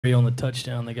On the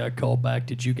touchdown that got called back,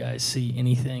 did you guys see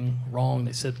anything wrong?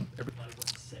 They said everybody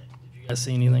was set. Did you guys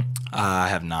see anything? I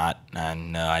have not.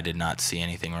 No, I did not see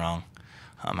anything wrong.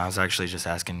 I was actually just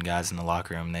asking guys in the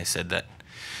locker room. They said that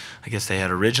I guess they had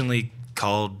originally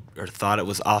called or thought it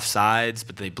was offsides,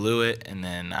 but they blew it, and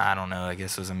then I don't know. I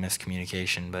guess it was a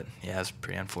miscommunication, but yeah, it's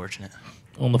pretty unfortunate.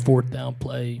 On the fourth down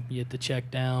play, you hit the check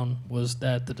down. Was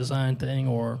that the design thing,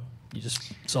 or you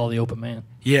just saw the open man?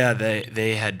 Yeah,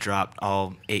 they had dropped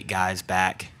all 8 guys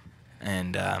back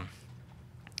and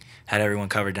had everyone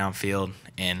covered downfield,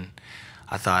 and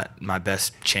I thought my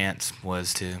best chance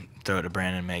was to throw it to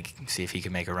Brandon and see if he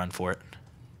could make a run for it.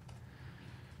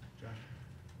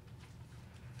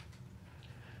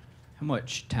 How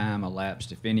much time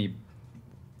elapsed, if any,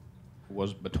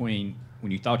 was between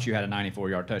when you thought you had a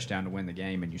 94-yard touchdown to win the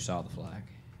game and you saw the flag?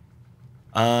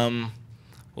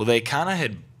 Well, they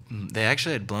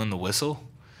actually had blown the whistle,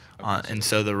 and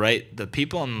so the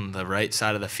people on the right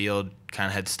side of the field kind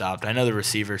of had stopped. I know the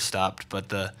receivers stopped, but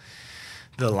the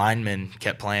linemen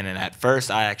kept playing. And at first,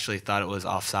 I actually thought it was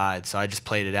offside, so I just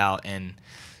played it out and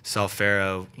saw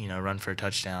Farrow, run for a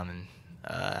touchdown, and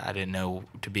I didn't know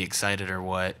to be excited or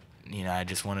what. I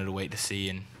just wanted to wait to see,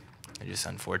 and it's just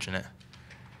unfortunate.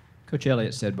 Coach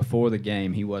Elliott said before the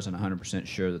game he wasn't 100%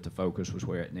 sure that the focus was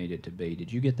where it needed to be.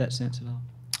 Did you get that sense at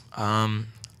all?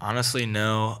 Honestly,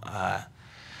 no.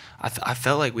 I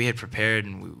felt like we had prepared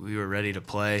and we were ready to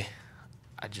play.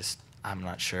 I'm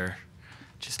not sure.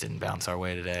 Just didn't bounce our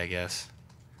way today, I guess.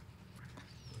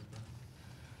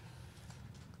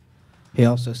 He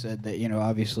also said that,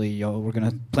 obviously y'all were going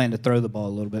to plan to throw the ball a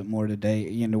little bit more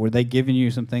today. Were they giving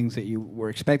you some things that you were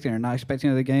expecting or not expecting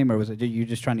of the game, or was it you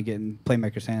just trying to get in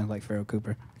playmakers' hands like Farrell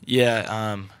Cooper?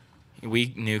 Yeah,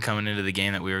 we knew coming into the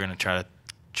game that we were going to try to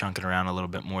chunk it around a little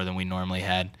bit more than we normally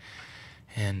had.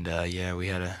 And, yeah, we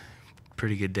had a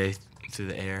pretty good day through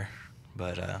the air.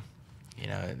 But,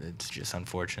 it's just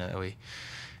unfortunate that we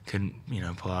couldn't,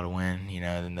 pull out a win.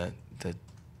 And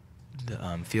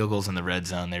the field goals in the red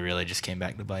zone, they really just came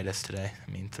back to bite us today.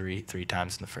 I mean, three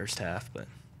times in the first half, but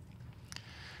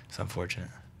it's unfortunate.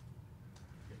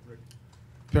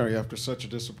 Perry, after such a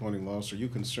disappointing loss, are you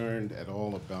concerned at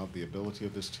all about the ability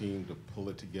of this team to pull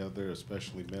it together,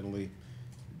 especially mentally,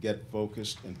 get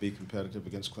focused, and be competitive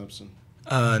against Clemson?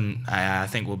 I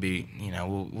think we'll be,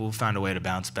 we'll find a way to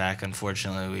bounce back.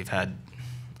 Unfortunately, we've had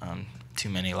too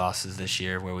many losses this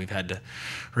year where we've had to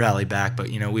rally back, but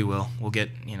we will. We'll get.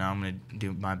 I'm going to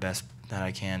do my best that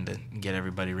I can to get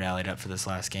everybody rallied up for this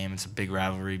last game. It's a big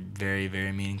rivalry, very,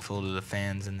 very meaningful to the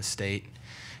fans in the state,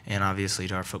 and obviously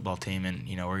to our football team. And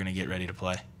we're going to get ready to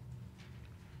play.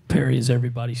 Perry, is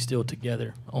everybody still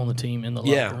together on the team in the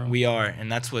locker room? Yeah, we are,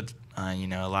 and that's what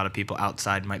a lot of people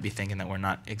outside might be thinking, that we're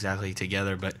not exactly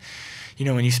together. But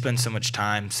when you spend so much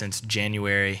time since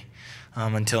January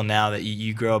until now, that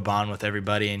you grow a bond with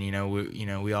everybody, and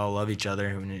we all love each other,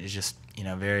 and it's just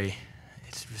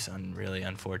it's just really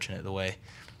unfortunate the way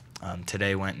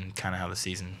today went and kind of how the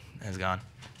season has gone.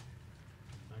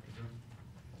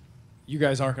 You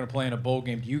guys aren't going to play in a bowl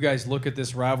game. Do you guys look at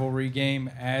this rivalry game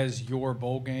as your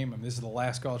bowl game? I mean, this is the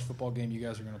last college football game you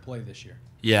guys are going to play this year.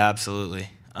 Yeah, absolutely.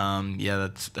 Yeah,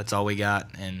 that's all we got,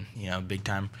 and big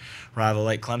time rival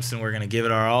like Clemson, we're going to give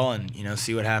it our all and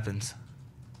see what happens.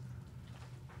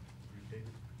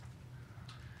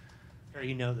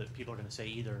 You know that people are going to say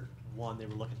either one, they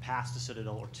were looking past the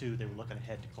Citadel, or two, they were looking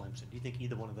ahead to Clemson. Do you think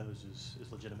either one of those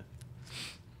is legitimate?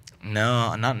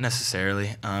 No, not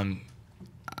necessarily.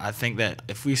 I think that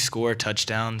if we score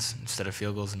touchdowns instead of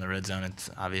field goals in the red zone, it's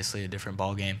obviously a different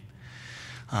ball game.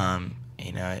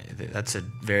 That's a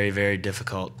very, very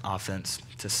difficult offense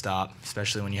to stop,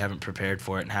 especially when you haven't prepared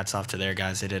for it. And hats off to their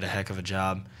guys; they did a heck of a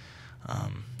job.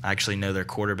 I actually know their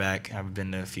quarterback. I've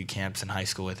been to a few camps in high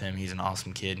school with him. He's an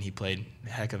awesome kid, and he played a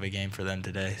heck of a game for them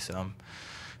today. So I'm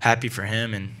happy for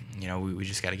him, and we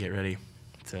just got to get ready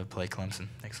to play Clemson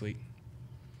next week.